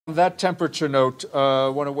On that temperature note, I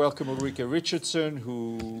want to welcome Ulrika Richardson,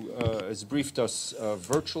 who has briefed us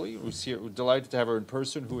virtually. We're delighted to have her in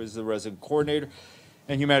person, who is the Resident Coordinator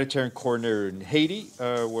and Humanitarian Coordinator in Haiti,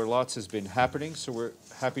 where lots has been happening. So we're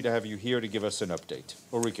happy to have you here to give us an update.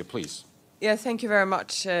 Ulrika, please. Yeah, thank you very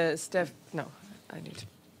much, Steph. No, I need to.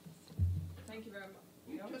 Thank you very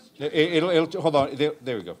much. Hold on.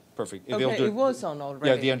 There we go. Perfect. Okay, it was on already.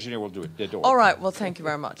 Yeah, the engineer will do it. All right. Well, thank you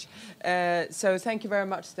very much. So thank you very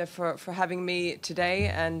much, Steph, for having me today.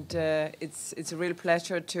 And it's a real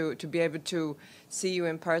pleasure to be able to see you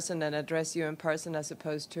in person and address you in person as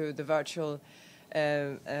opposed to the virtual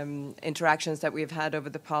interactions that we've had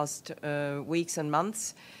over the past weeks and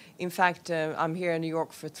months. In fact, I'm here in New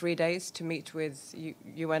York for 3 days to meet with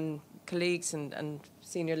UN colleagues and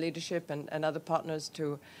senior leadership and other partners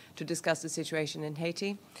to discuss the situation in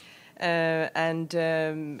Haiti.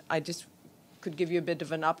 I just could give you a bit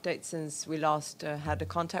of an update since we last had a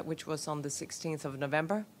contact, which was on the 16th of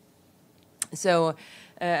November. So,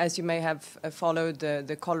 as you may have followed,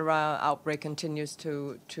 the cholera outbreak continues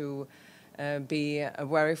to be a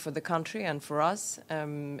worry for the country and for us.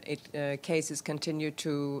 Cases continue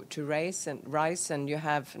to rise, and you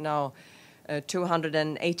have now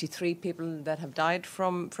 283 people that have died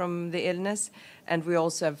from the illness, and we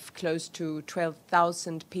also have close to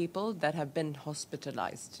 12,000 people that have been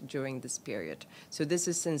hospitalised during this period. So this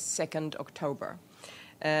is since 2nd October.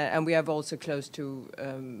 And we have also close to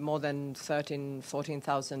more than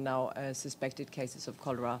 14,000 now suspected cases of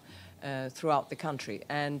cholera throughout the country.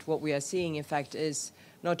 And what we are seeing, in fact, is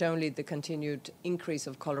not only the continued increase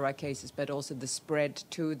of cholera cases, but also the spread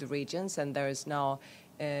to the regions. And there is now,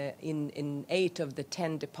 in 8 of the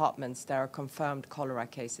 10 departments, there are confirmed cholera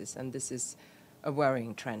cases. And this is a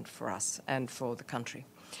worrying trend for us and for the country.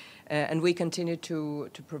 And we continue to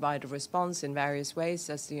provide a response in various ways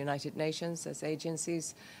as the United Nations, as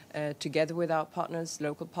agencies, together with our partners,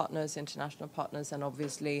 local partners, international partners, and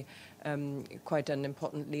obviously quite an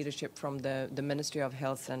important leadership from the Ministry of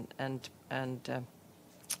Health and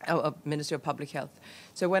Ministry of Public Health.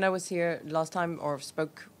 So when I was here last time,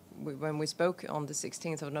 when we spoke on the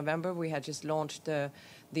 16th of November, we had just launched the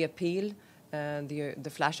appeal,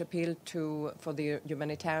 the flash appeal for the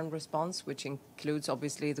humanitarian response, which includes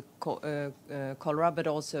obviously the cholera, but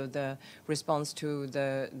also the response to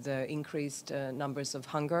the increased numbers of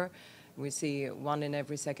hunger. We see 1 in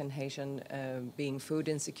every 2nd Haitian being food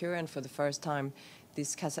insecure, and for the first time,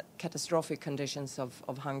 these catastrophic conditions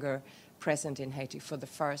of hunger present in Haiti for the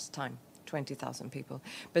first time. 20,000 people.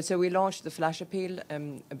 But so we launched the flash appeal,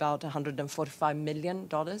 about $145 million.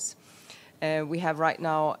 We have right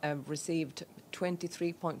now received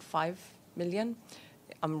 23.5 million.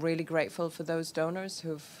 I'm really grateful for those donors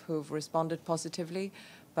who've responded positively,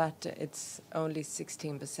 but it's only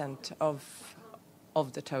 16%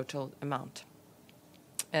 of the total amount.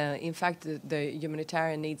 In fact, the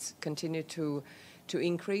humanitarian needs continue to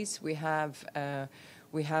increase. We have,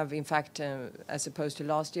 in fact, as opposed to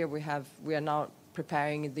last year, we are now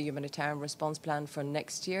preparing the humanitarian response plan for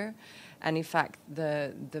next year, and in fact,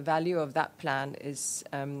 the value of that plan is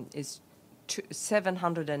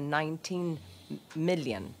 $719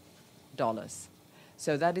 million.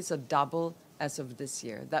 So that is a double as of this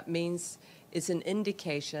year. That means it's an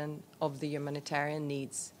indication of the humanitarian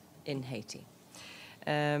needs in Haiti.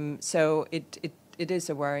 So it is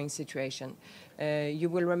a worrying situation. You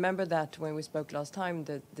will remember that when we spoke last time,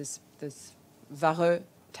 that this Vareux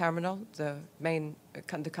terminal, the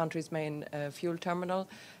country's main fuel terminal,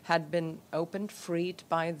 had been opened, freed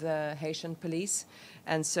by the Haitian police,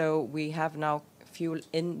 and so we have now fuel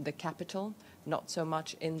in the capital, not so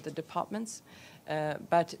much in the departments.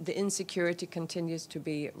 But the insecurity continues to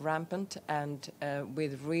be rampant, and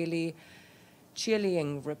with really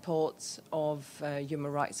chilling reports of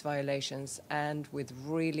human rights violations, and with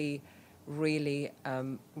really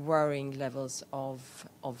worrying levels of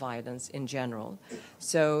violence in general.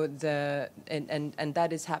 So and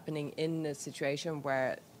that is happening in a situation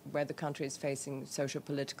where the country is facing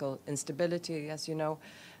socio-political instability, as you know,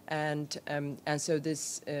 and so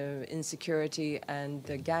this insecurity and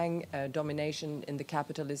the gang domination in the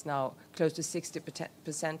capital is now close to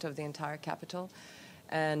 60% of the entire capital,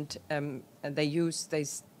 and they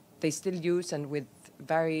still use, and with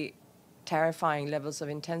very terrifying levels of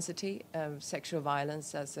intensity, sexual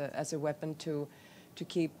violence as a weapon to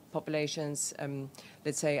keep populations,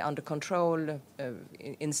 let's say, under control,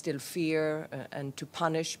 instill fear, and to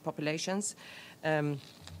punish populations. And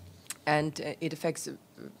it affects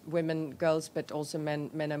women, girls, but also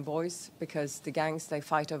men and boys, because the gangs, they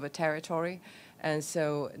fight over territory. And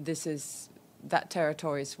so that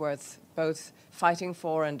territory is worth both fighting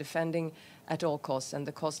for and defending, at all costs, and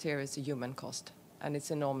the cost here is a human cost, and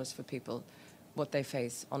it's enormous for people, what they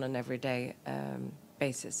face on an everyday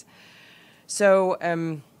basis. So,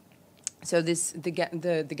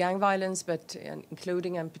 the gang violence, but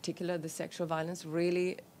including in particular the sexual violence,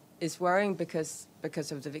 really is worrying because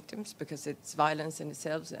of the victims, because it's violence in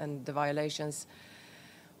itself and the violations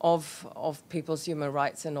of people's human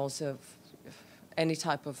rights, and also any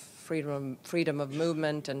type of freedom of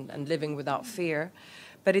movement and living without fear.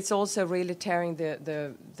 But it's also really tearing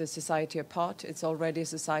the society apart. It's already a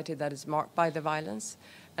society that is marked by the violence.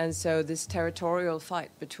 And so this territorial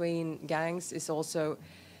fight between gangs is also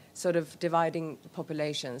sort of dividing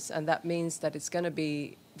populations. And that means that it's going to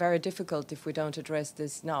be very difficult if we don't address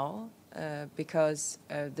this now, because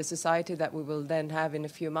the society that we will then have in a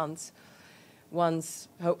few months, once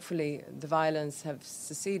hopefully the violence has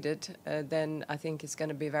seceded, then I think it's going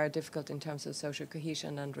to be very difficult in terms of social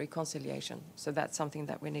cohesion and reconciliation. So that's something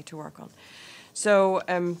that we need to work on. So,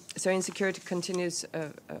 so insecurity continues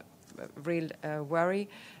a real worry.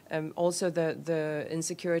 Also, the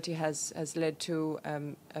insecurity has led to a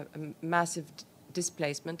massive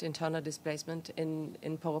displacement, internal displacement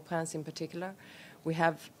in Port-au-Prince in particular. We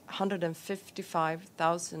have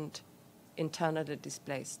 155,000 internally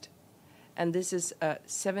displaced. And this is a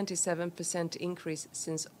 77% increase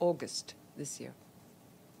since August this year.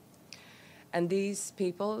 And these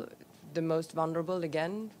people, the most vulnerable,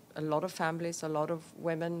 again, a lot of families, a lot of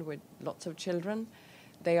women with lots of children,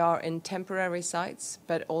 they are in temporary sites,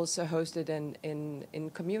 but also hosted in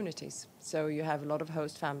communities. So you have a lot of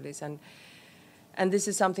host families. And this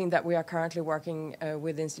is something that we are currently working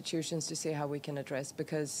with institutions to see how we can address,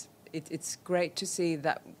 because it's great to see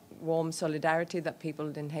that warm solidarity that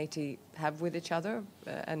people in Haiti have with each other,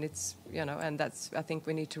 and it's, you know, and that's, I think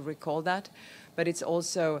we need to recall that, but it's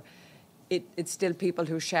also, it's still people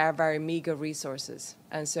who share very meager resources,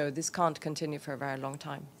 and so this can't continue for a very long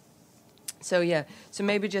time. So yeah, so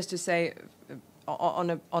maybe just to say,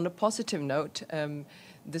 on a positive note,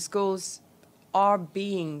 the schools are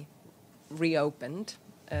being reopened.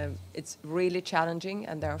 It's really challenging,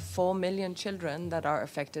 and there are 4 million children that are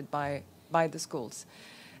affected by the schools.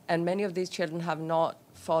 And many of these children have not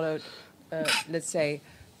followed, let's say,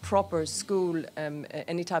 proper school,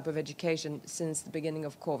 any type of education since the beginning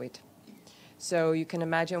of COVID. So you can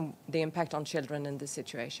imagine the impact on children in this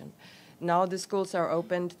situation. Now the schools are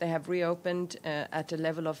opened. They have reopened at a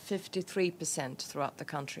level of 53% throughout the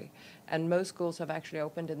country. And most schools have actually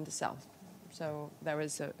opened in the south. So there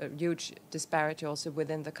is a huge disparity also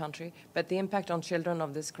within the country. But the impact on children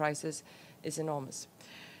of this crisis is enormous.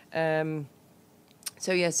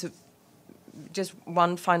 So yes, just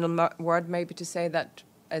one final word maybe to say that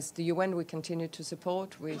as the UN we continue to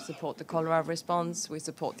support. We support the cholera response, we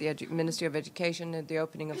support the Ministry of Education at the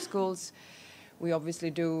opening of schools. We obviously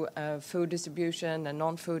do food distribution and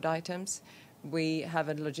non-food items. We have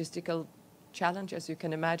a logistical challenge, as you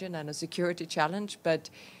can imagine, and a security challenge, but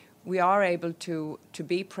we are able to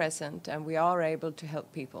be present, and we are able to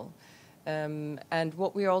help people. And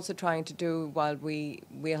what we're also trying to do while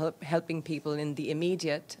we're helping people in the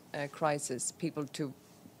immediate crisis, people to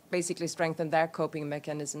basically strengthen their coping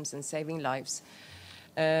mechanisms and saving lives.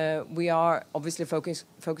 We are obviously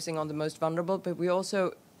focusing on the most vulnerable, but we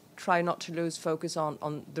also try not to lose focus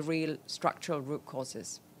on the real structural root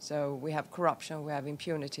causes. So we have corruption, we have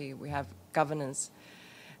impunity, we have governance,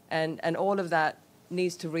 and all of that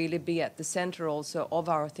needs to really be at the center also of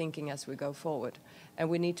our thinking as we go forward. And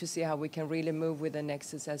we need to see how we can really move with the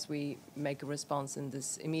nexus as we make a response in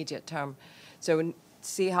this immediate term. So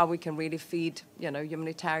see how we can really feed,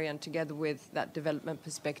 humanitarian together with that development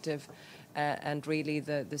perspective and really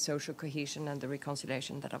the social cohesion and the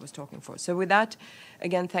reconciliation that I was talking for. So with that,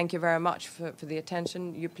 again, thank you very much for the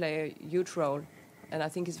attention. You play a huge role, and I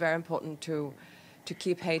think it's very important to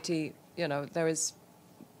keep Haiti, there is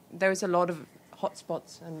a lot of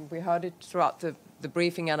hotspots, and we heard it throughout the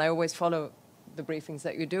briefing, and I always follow the briefings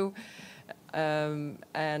that you do,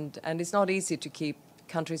 and it's not easy to keep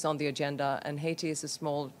countries on the agenda, and Haiti is a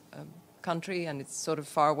small country, and it's sort of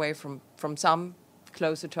far away from some,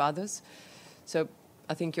 closer to others. So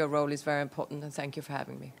I think your role is very important, and thank you for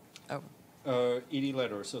having me. Over. Edie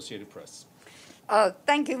Letter, Associated Press.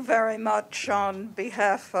 Thank you very much on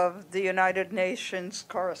behalf of the United Nations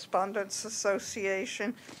Correspondents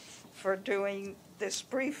Association for doing this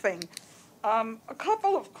briefing. A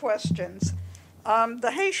couple of questions.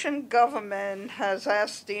 The Haitian government has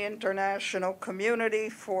asked the international community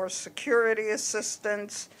for security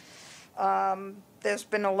assistance. There's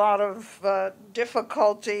been a lot of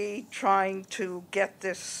difficulty trying to get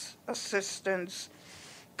this assistance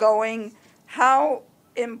going. How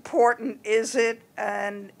important is it?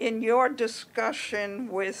 And in your discussion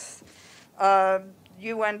with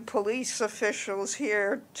UN police officials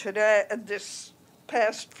here today, this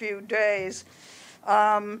past few days,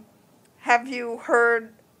 have you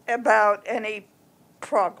heard about any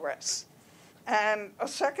progress? And a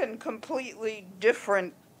second completely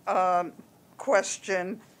different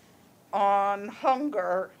question on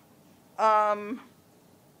hunger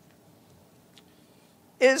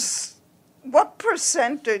is what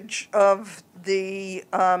percentage of the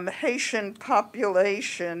Haitian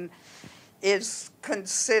population is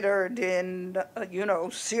considered in,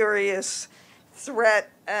 serious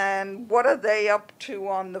threat, and what are they up to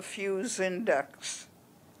on the Fuse Index,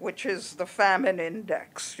 which is the famine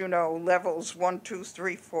index, levels 1, 2,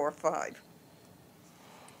 3, 4, 5.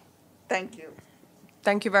 Thank you.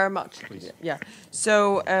 Thank you very much. Please. Yeah.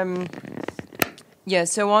 So,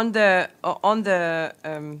 so on the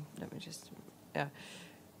let me just, yeah.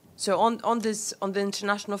 So on the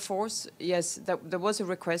international force, yes, there was a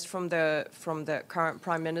request from the current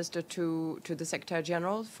Prime Minister to the Secretary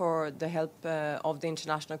General for the help of the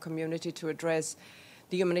international community to address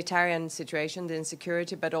the humanitarian situation, the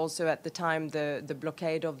insecurity, but also at the time the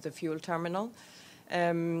blockade of the fuel terminal.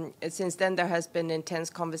 Since then, there has been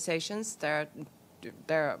intense conversations. There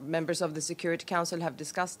are members of the Security Council have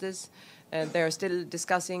discussed this. They are still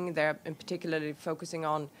discussing. They're in particularly focusing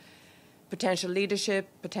on potential leadership,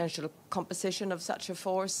 potential composition of such a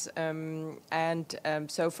force, and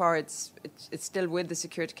so far it's still with the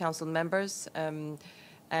Security Council members, and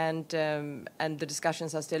the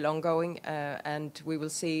discussions are still ongoing, and we will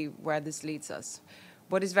see where this leads us.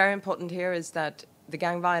 What is very important here is that the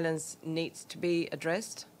gang violence needs to be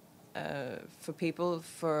addressed for people,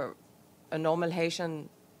 for a normal Haitian,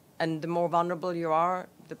 and the more vulnerable you are,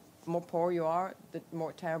 the more poor you are, the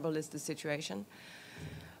more terrible is the situation.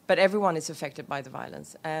 But everyone is affected by the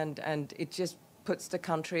violence, and it just puts the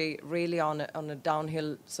country really on a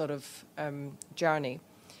downhill sort of journey.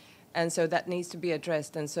 And so that needs to be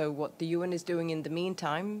addressed. And so what the UN is doing in the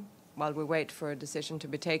meantime, while we wait for a decision to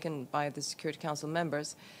be taken by the Security Council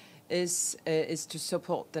members, is to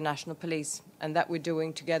support the national police, and that we're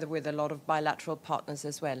doing together with a lot of bilateral partners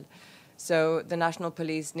as well. So the national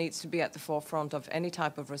police needs to be at the forefront of any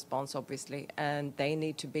type of response, obviously, and they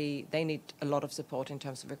need a lot of support in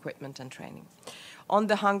terms of equipment and training. On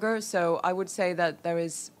the hunger, so I would say that there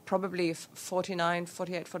is probably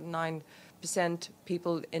 49%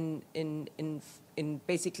 people in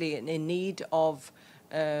basically in need of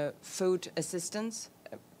food assistance,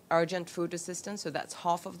 urgent food assistance, so that's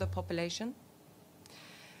half of the population.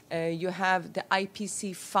 You have the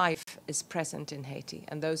IPC5 is present in Haiti,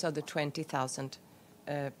 and those are the 20,000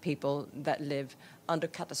 people that live under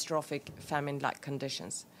catastrophic famine-like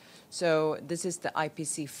conditions. So this is the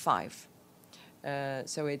IPC5.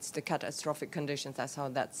 So it's the catastrophic conditions, that's how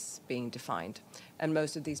that's being defined. And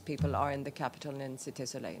most of these people are in the capital in Cité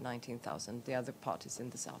Soleil, 19,000. The other part is in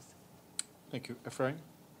the south. Thank you. Ephraim?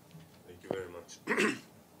 Thank you very much.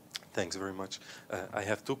 Thanks very much. I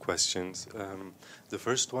have two questions. The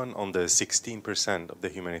first one on the 16% of the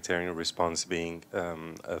humanitarian response being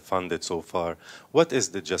funded so far. What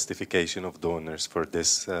is the justification of donors for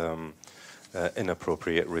this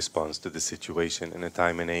inappropriate response to the situation in a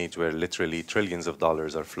time and age where literally trillions of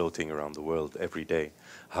dollars are floating around the world every day?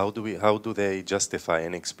 How do they justify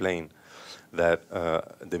and explain that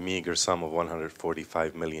the meager sum of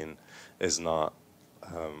 145 million is not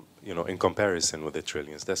in comparison with the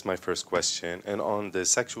trillions? That's my first question. And on the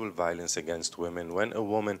sexual violence against women, when a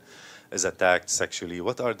woman is attacked sexually,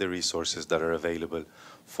 what are the resources that are available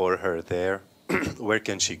for her there? Where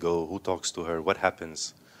can she go? Who talks to her? What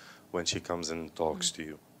happens when she comes and talks to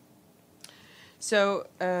you? So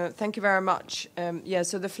thank you very much.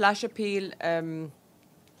 So the flash appeal, the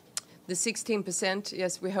 16%,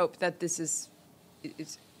 yes, we hope that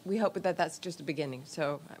we hope that that's just the beginning.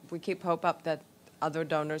 So we keep hope up that other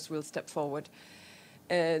donors will step forward.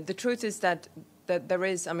 The truth is that there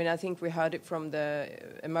is, I think we heard it from the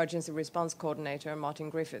Emergency Response Coordinator, Martin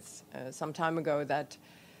Griffiths, some time ago, that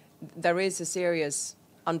there is a serious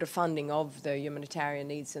underfunding of the humanitarian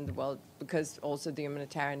needs in the world, because also the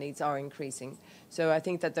humanitarian needs are increasing. So I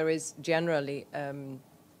think that there is generally,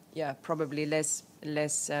 probably less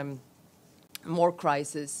more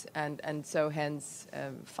crisis, and so hence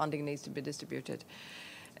funding needs to be distributed.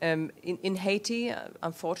 In Haiti,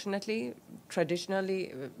 unfortunately,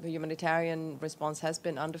 traditionally, the humanitarian response has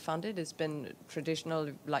been underfunded. It's been traditional,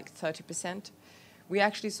 like 30%. We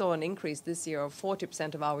actually saw an increase this year of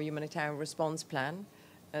 40% of our humanitarian response plan.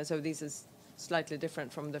 So this is slightly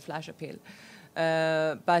different from the flash appeal.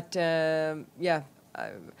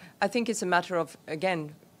 I think it's a matter of,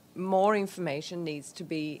 again, more information needs to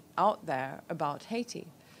be out there about Haiti.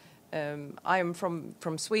 I am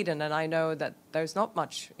from Sweden, and I know that there's not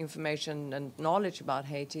much information and knowledge about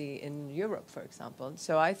Haiti in Europe, for example.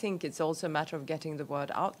 So I think it's also a matter of getting the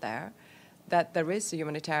word out there that there is a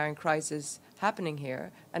humanitarian crisis happening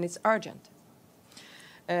here, and it's urgent.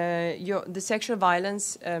 The sexual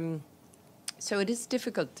violence, so it is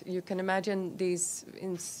difficult. You can imagine these,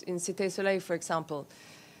 in Cité Soleil, for example,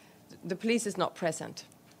 the police is not present.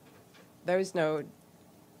 There is no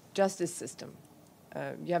justice system.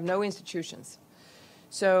 You have no institutions.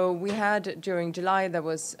 So we had, during July, there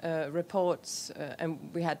was reports,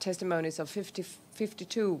 and we had testimonies of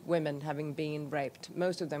 52 women having been raped,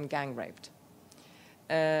 most of them gang raped,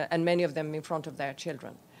 and many of them in front of their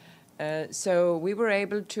children. So we were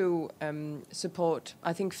able to support,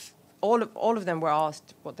 I think all of them were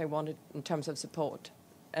asked what they wanted in terms of support.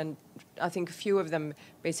 And I think a few of them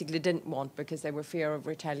basically didn't want because they were fear of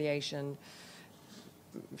retaliation,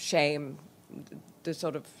 shame, the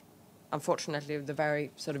sort of, unfortunately, the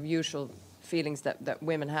very sort of usual feelings that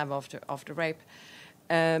women have after rape.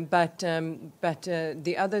 But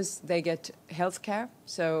the others, they get health care.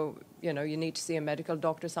 So, you know, you need to see a medical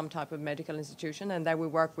doctor, some type of medical institution. And there we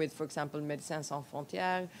work with, for example, Médecins Sans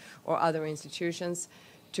Frontières or other institutions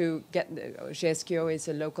to get, GSKO is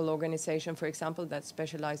a local organization, for example, that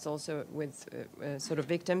specializes also with sort of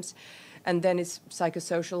victims. And then it's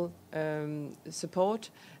psychosocial support,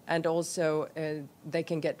 and also they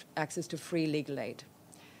can get access to free legal aid.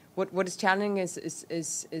 What is challenging is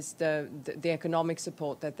the economic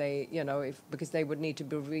support that they, you know, because they would need to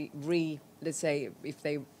be let's say, if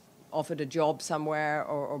they offered a job somewhere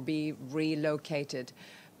or be relocated.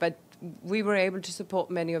 But we were able to support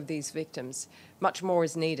many of these victims. Much more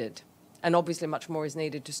is needed, and obviously much more is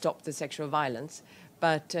needed to stop the sexual violence.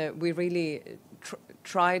 But we really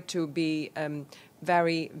try to be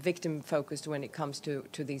very victim-focused when it comes to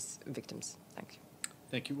these victims. Thank you.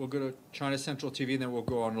 Thank you. We'll go to China Central TV, and then we'll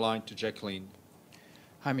go online to Jacqueline.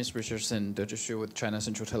 Hi, Ms. Richardson, Dr. Xu with China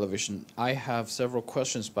Central Television. I have several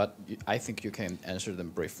questions, but I think you can answer them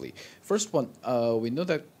briefly. First one, we know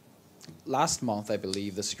that last month, I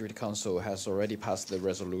believe, the Security Council has already passed the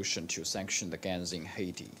resolution to sanction the gangs in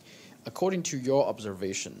Haiti. According to your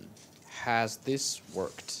observation, has this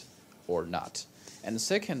worked or not? And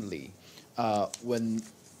secondly, when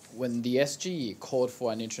the SG called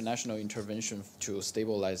for an international intervention to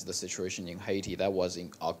stabilize the situation in Haiti, that was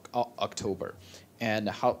in October. And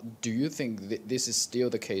how do you think this is still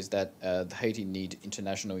the case, that Haiti need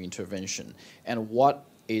international intervention? And what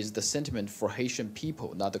is the sentiment for Haitian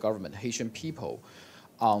people, not the government, Haitian people,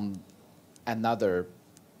 another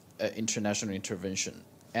international intervention?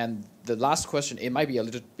 And the last question, it might be a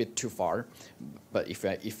little bit too far, but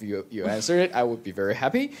if you answer it, I would be very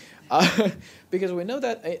happy, because we know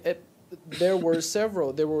that there were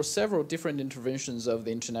several different interventions of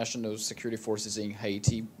the international security forces in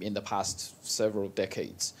Haiti in the past several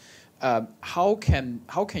decades. How can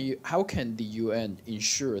the UN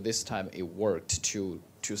ensure this time it worked to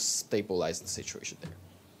stabilize the situation there?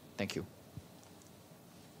 Thank you.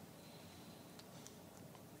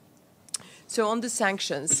 So on the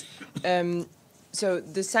sanctions, so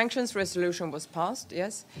the sanctions resolution was passed,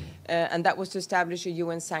 yes, and that was to establish a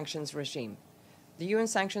UN sanctions regime. The UN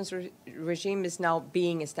sanctions regime is now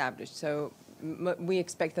being established, so we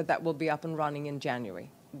expect that will be up and running in January.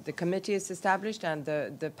 The committee is established, and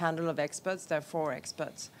the panel of experts, there are 4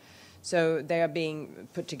 experts. So they are being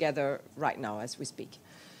put together right now as we speak.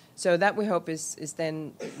 So that we hope is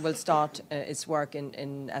then will start its work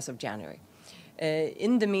as of January.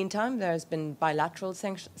 In the meantime, there has been bilateral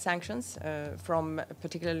sanctions,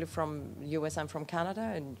 particularly from US and from Canada,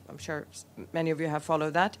 and I'm sure many of you have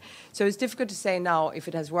followed that. So it's difficult to say now if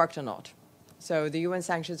it has worked or not. So the UN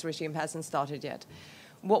sanctions regime hasn't started yet.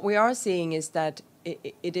 What we are seeing is that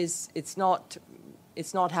it's not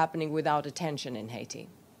happening without attention in Haiti.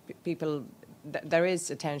 There is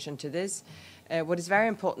attention to this. What is very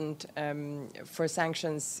important for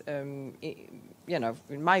sanctions, you know,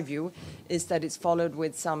 in my view, is that it's followed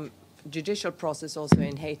with some judicial process also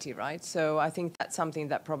in Haiti, right? So I think that's something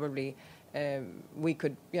that probably we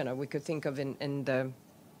could think of in the,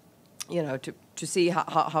 you know, to see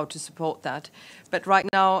how to support that. But right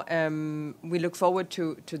now, we look forward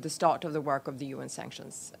to the start of the work of the UN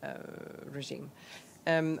sanctions regime.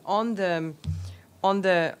 On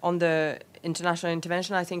the international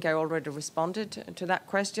intervention, I think I already responded to that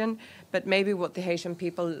question, but maybe what the Haitian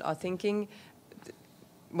people are thinking,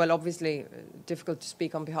 well, obviously, difficult to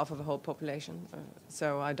speak on behalf of the whole population,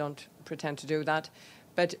 so I don't pretend to do that.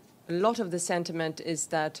 But a lot of the sentiment is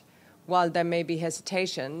that while there may be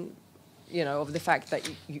hesitation, of the fact that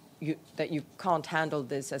you can't handle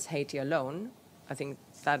this as Haiti alone, I think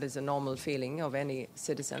that is a normal feeling of any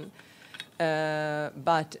citizen.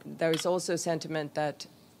 But there is also a sentiment that,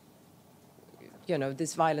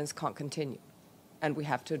 this violence can't continue, and we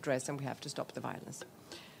have to address and we have to stop the violence.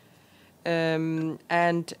 And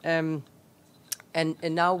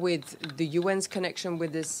now with the UN's connection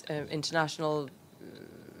with this international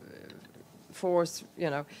force,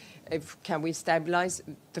 can we stabilize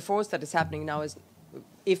the force that is happening now? Is,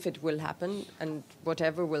 if it will happen, and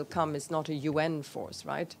whatever will come is not a UN force,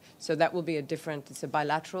 right? So that will be it's a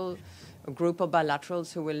bilateral, a group of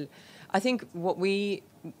bilaterals who will. I think what we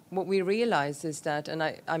realize is that, and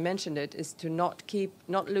I mentioned it, is to not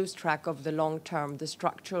lose track of the long term, the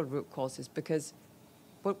structural root causes, because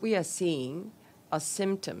what we are seeing are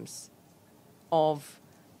symptoms of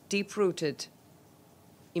deep-rooted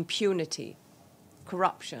impunity,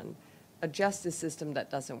 corruption, a justice system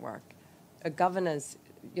that doesn't work, a governance,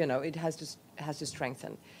 it has to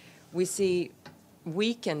strengthen. We see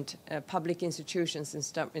weakened public institutions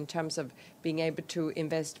in terms of being able to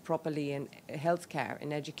invest properly in healthcare,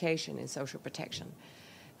 in education, in social protection.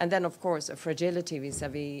 And then, of course, a fragility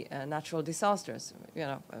vis-à-vis natural disasters,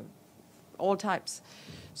 all types.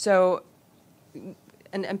 So,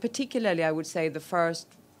 and particularly, I would say the first,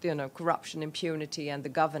 corruption, impunity, and the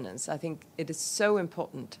governance. I think it is so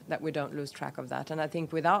important that we don't lose track of that. And I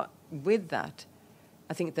think with that,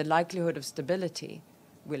 I think the likelihood of stability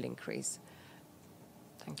will increase.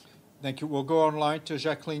 Thank you. Thank you. We'll go online to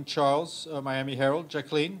Jacqueline Charles, Miami Herald.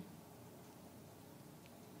 Jacqueline?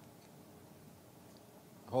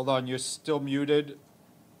 Hold on, you're still muted.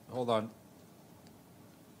 Hold on.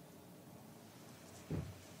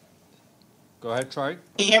 Go ahead, try.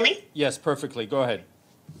 Can you hear me? Yes, perfectly. Go ahead.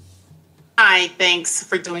 Hi, thanks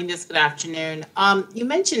for doing this. Good afternoon. You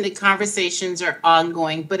mentioned the conversations are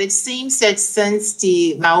ongoing, but it seems that since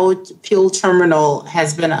the Maui fuel terminal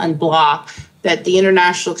has been unblocked, that the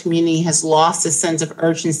international community has lost a sense of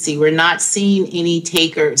urgency. We're not seeing any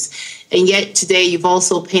takers. And yet today you've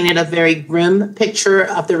also painted a very grim picture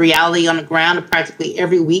of the reality on the ground. Practically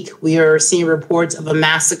every week we are seeing reports of a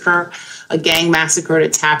massacre, a gang massacre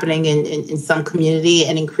that's happening in some community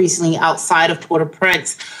and increasingly outside of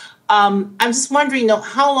Port-au-Prince. I'm just wondering,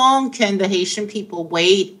 how long can the Haitian people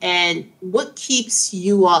wait, and what keeps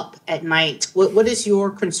you up at night? What is your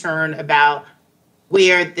concern about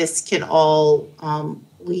where this can all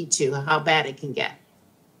lead to, how bad it can get?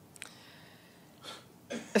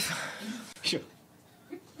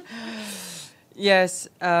 Yes,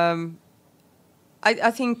 I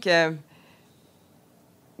think, as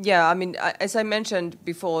I mentioned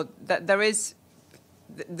before, that there is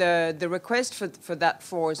the request for that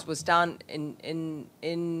force was done in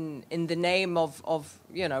the name of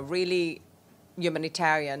really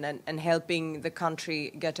humanitarian and helping the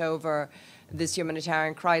country get over this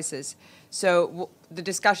humanitarian crisis. So the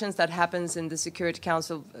discussions that happens in the Security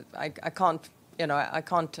Council, I can't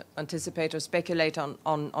anticipate or speculate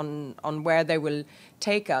on where they will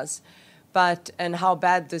take us, and how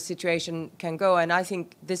bad the situation can go. And I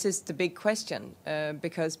think this is the big question,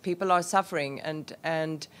 because people are suffering, and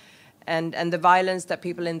the violence that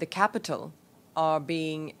people in the capital are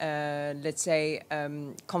being,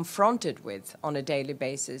 confronted with on a daily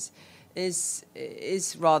basis is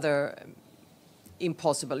rather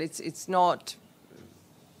impossible. It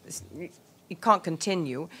can't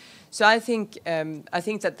continue. So I think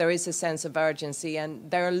that there is a sense of urgency, and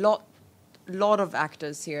there are a lot of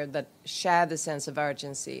actors here that share the sense of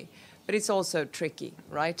urgency, but it's also tricky,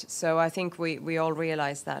 right? So I think we all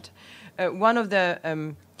realize that. One of the,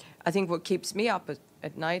 I think what keeps me up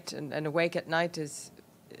at night and awake at night is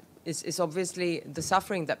obviously the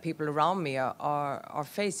suffering that people around me are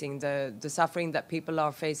facing, the suffering that people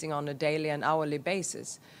are facing on a daily and hourly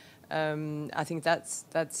basis. I think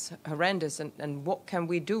that's horrendous, and what can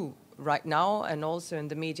we do right now and also in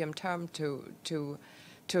the medium term to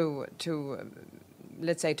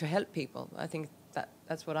let's say to help people? I think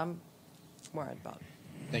that's what I'm worried about.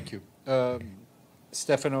 Thank you.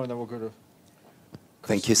 Stefano, and then we'll go to...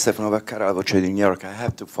 Thank you, Stefano Vaccara, Voce di New York. I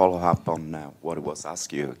have to follow up on what was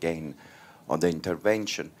asked you again on the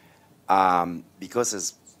intervention,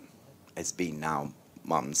 because it's been now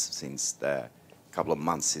couple of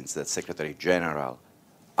months since the Secretary General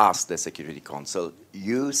asked the Security Council.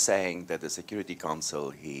 You saying that the Security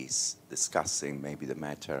Council is discussing maybe the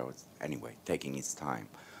matter, or anyway, taking its time.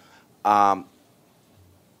 I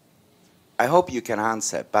hope you can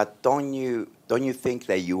answer, but don't you think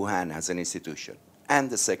that UN as an institution and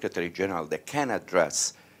the Secretary General that can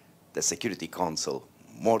address the Security Council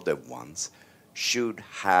more than once should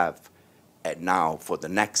have now for the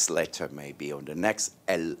next letter maybe, or the next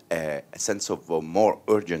sense of more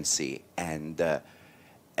urgency, and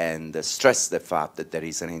stress the fact that there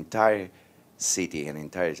is an entire city, an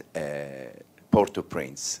entire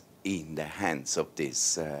Port-au-Prince in the hands of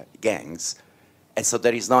these gangs, and so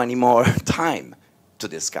there is no any more time to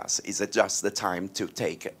discuss. It's just the time to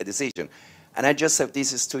take a decision. And I just have,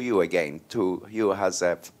 this is to you again, to you as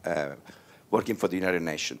working for the United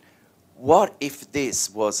Nations. What if this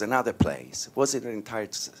was another place? Was it an entire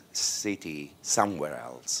city somewhere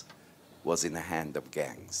else? Was in the hand of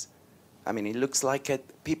gangs? I mean, it looks like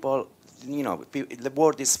people, you know, the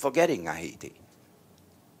world is forgetting Haiti.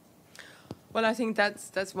 Well, I think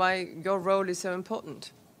that's why your role is so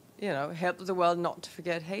important. You know, help the world not to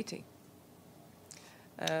forget Haiti.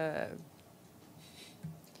 I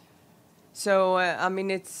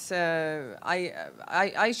mean, it's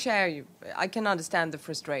I share you. I can understand the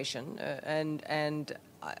frustration, and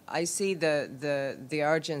I see the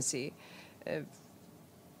urgency.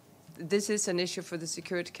 This is an issue for the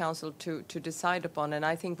Security Council to decide upon, and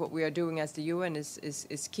I think what we are doing as the UN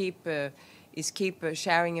is keep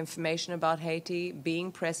sharing information about Haiti,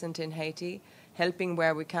 being present in Haiti, helping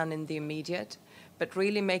where we can in the immediate, but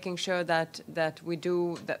really making sure that we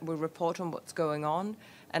report on what's going on,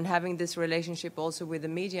 and having this relationship also with the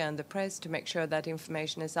media and the press to make sure that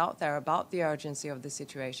information is out there about the urgency of the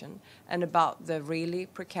situation and about the really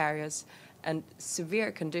precarious and severe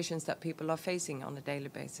conditions that people are facing on a daily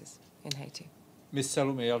basis in Haiti. Ms.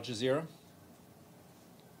 Salome, Al Jazeera.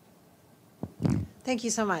 Thank you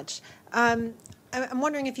so much. I'm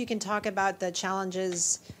wondering if you can talk about the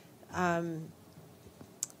challenges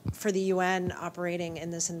for the UN operating in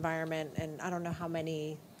this environment, and I don't know how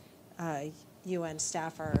many UN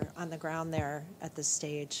staff are on the ground there at this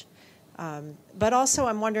stage. But also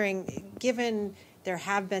I'm wondering, given there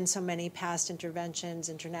have been so many past interventions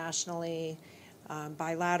internationally,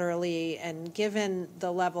 bilaterally, and given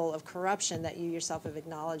the level of corruption that you yourself have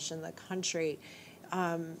acknowledged in the country,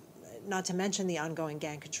 not to mention the ongoing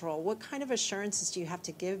gang control, what kind of assurances do you have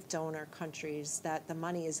to give donor countries that the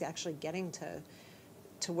money is actually getting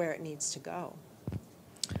to where it needs to go?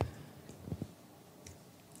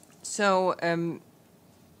 So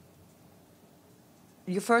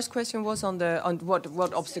your first question was on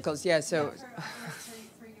what obstacles? Yeah. So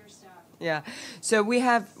for your staff. Yeah. So we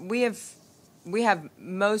have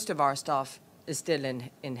most of our staff is still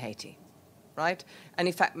in Haiti, right? And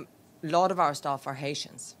in fact, a lot of our staff are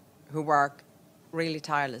Haitians who work really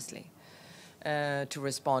tirelessly to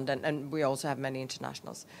respond, and we also have many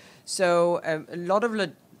internationals. So a lot of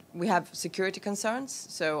we have security concerns.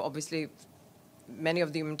 So obviously, many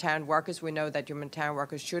of the humanitarian workers, we know that humanitarian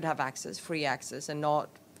workers should have access, free access, and not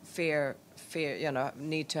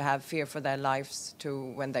need to have fear for their lives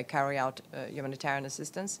when they carry out humanitarian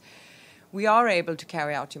assistance. We are able to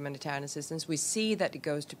carry out humanitarian assistance. We see that it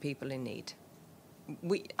goes to people in need.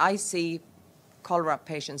 I see cholera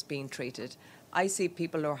patients being treated. I see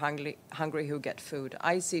people who are hungry who get food.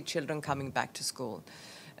 I see children coming back to school.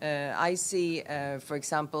 I see, for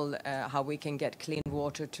example, how we can get clean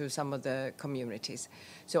water to some of the communities.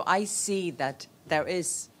 So I see that there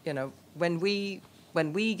is, when we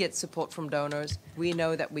get support from donors, we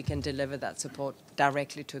know that we can deliver that support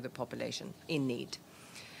directly to the population in need.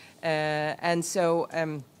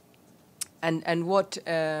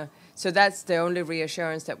 So that's the only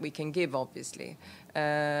reassurance that we can give, obviously.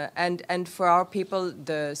 And for our people,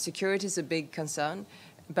 the security is a big concern.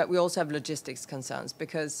 But we also have logistics concerns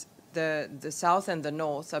because the south and the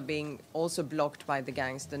north are being also blocked by the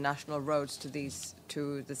gangs, the national roads to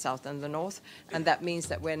the south and the north. And that means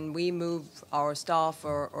that when we move our staff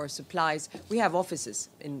or supplies, we have offices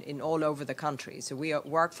in all over the country. So we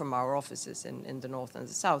work from our offices in the north and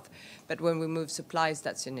the south. But when we move supplies,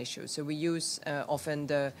 that's an issue. So we use often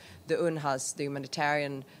the UNHAS, the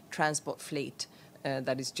humanitarian transport fleet,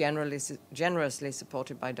 that is generously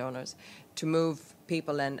supported by donors to move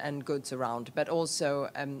people and goods around, but also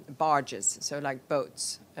barges, so like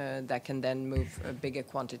boats that can then move bigger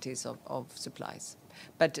quantities of supplies.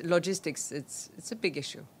 But logistics, it's a big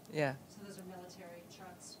issue, yeah. So those are military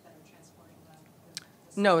trucks that are transporting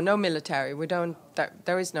them? No military. We don't.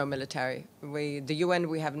 There is no military. The UN,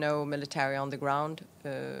 we have no military on the ground,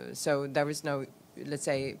 so there is no, let's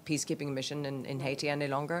say, peacekeeping mission in Haiti any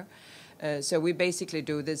longer. So we basically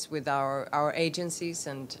do this with our agencies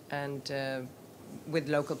and with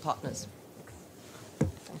local partners.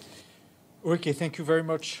 Ulrika, thank you very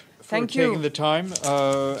much for taking the time.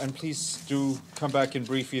 And please do come back and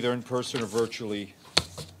brief either in person or virtually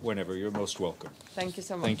whenever. You're most welcome. Thank you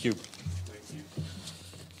so much. Thank you. Thank you.